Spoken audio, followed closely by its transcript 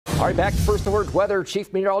All right, back to First Alert Weather.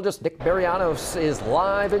 Chief Meteorologist Nic Merianos is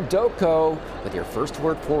live in Doco with your First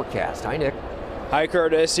Alert forecast. Hi, Nick. Hi,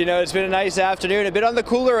 Curtis. You know, it's been a nice afternoon, a bit on the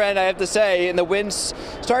cooler end, I have to say, and the wind's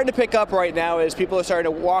starting to pick up right now as people are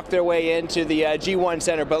starting to walk their way into the G1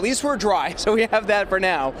 Center, but at least we're dry, so we have that for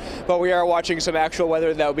now. But we are watching some actual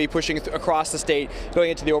weather that will be pushing across the state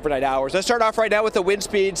going into the overnight hours. Let's start off right now with the wind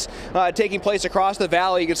speeds taking place across the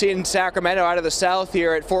valley. You can see in Sacramento out of the south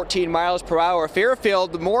here at 14 miles per hour.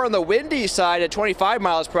 Fairfield, more on the windy side at 25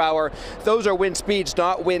 miles per hour. Those are wind speeds,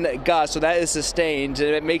 not wind gusts, so that is sustained,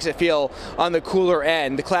 and it makes it feel on the cooler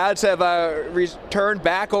end. The clouds have returned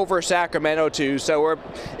back over Sacramento too, so we're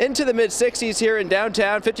into the mid-60s here in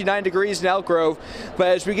downtown, 59 degrees in Elk Grove. But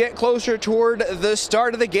as we get closer toward the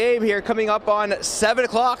start of the game here, coming up on 7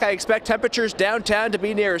 o'clock, I expect temperatures downtown to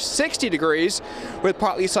be near 60 degrees with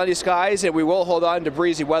partly sunny skies, and we will hold on to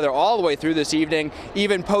breezy weather all the way through this evening,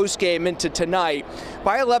 even post-game into tonight.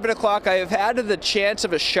 By 11 o'clock, I have added the chance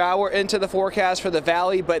of a shower into the forecast for the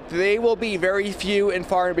valley, but they will be very few and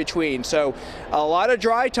far in between. So a lot of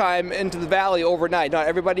dry time into the valley overnight. Not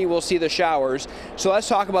everybody will see the showers. So let's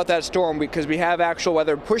talk about that storm, because we have actual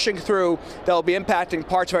weather pushing through that will be impacting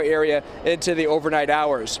parts of our area into the overnight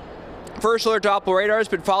hours. First Alert Doppler radar has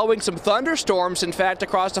been following some thunderstorms, in fact,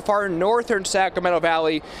 across the far northern Sacramento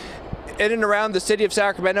Valley. In and around the city of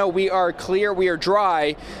Sacramento, we are clear, we are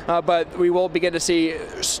dry, but we will begin to see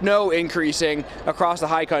snow increasing across the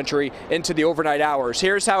high country into the overnight hours.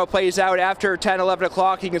 Here's how it plays out after 10, 11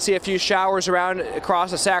 o'clock. You can see a few showers around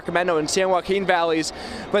across the Sacramento and San Joaquin valleys,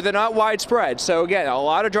 but they're not widespread. So again, a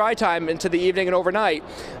lot of dry time into the evening and overnight,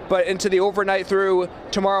 but into the overnight through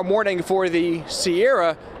tomorrow morning for the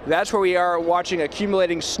Sierra, that's where we are watching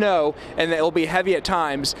accumulating snow, and it will be heavy at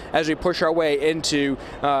times as we push our way into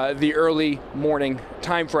the early morning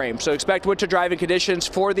time frame. So expect winter driving conditions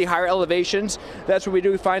for the higher elevations. That's where we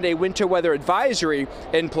do find a winter weather advisory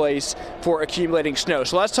in place for accumulating snow.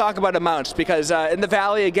 So let's talk about amounts, because in the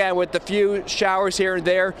valley, again, with the few showers here and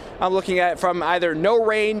there, I'm looking at from either no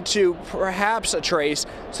rain to perhaps a trace.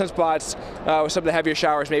 Some spots with some of the heavier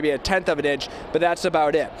showers, maybe 1/10 of an inch, but that's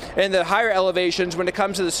about it. In the higher elevations, when it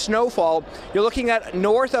comes to the snowfall, you're looking at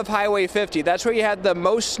north of Highway 50. That's where you had the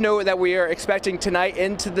most snow that we are expecting tonight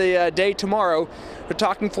into the day tomorrow. We're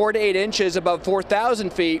talking 4 to 8 inches above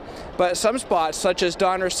 4,000 feet, but some spots, such as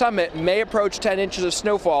Donner Summit, may approach 10 inches of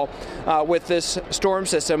snowfall with this storm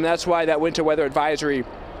system. That's why that winter weather advisory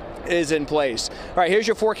is in place. All right, here's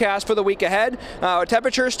your forecast for the week ahead.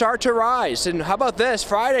 Temperatures start to rise, and how about this?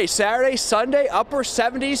 Friday, Saturday, Sunday, upper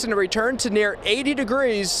 70s and a return to near 80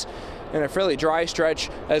 degrees. And a fairly dry stretch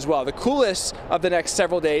as well. The coolest of the next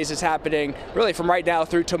several days is happening really from right now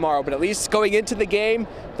through tomorrow, but at least going into the game,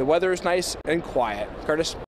 the weather is nice and quiet. Curtis?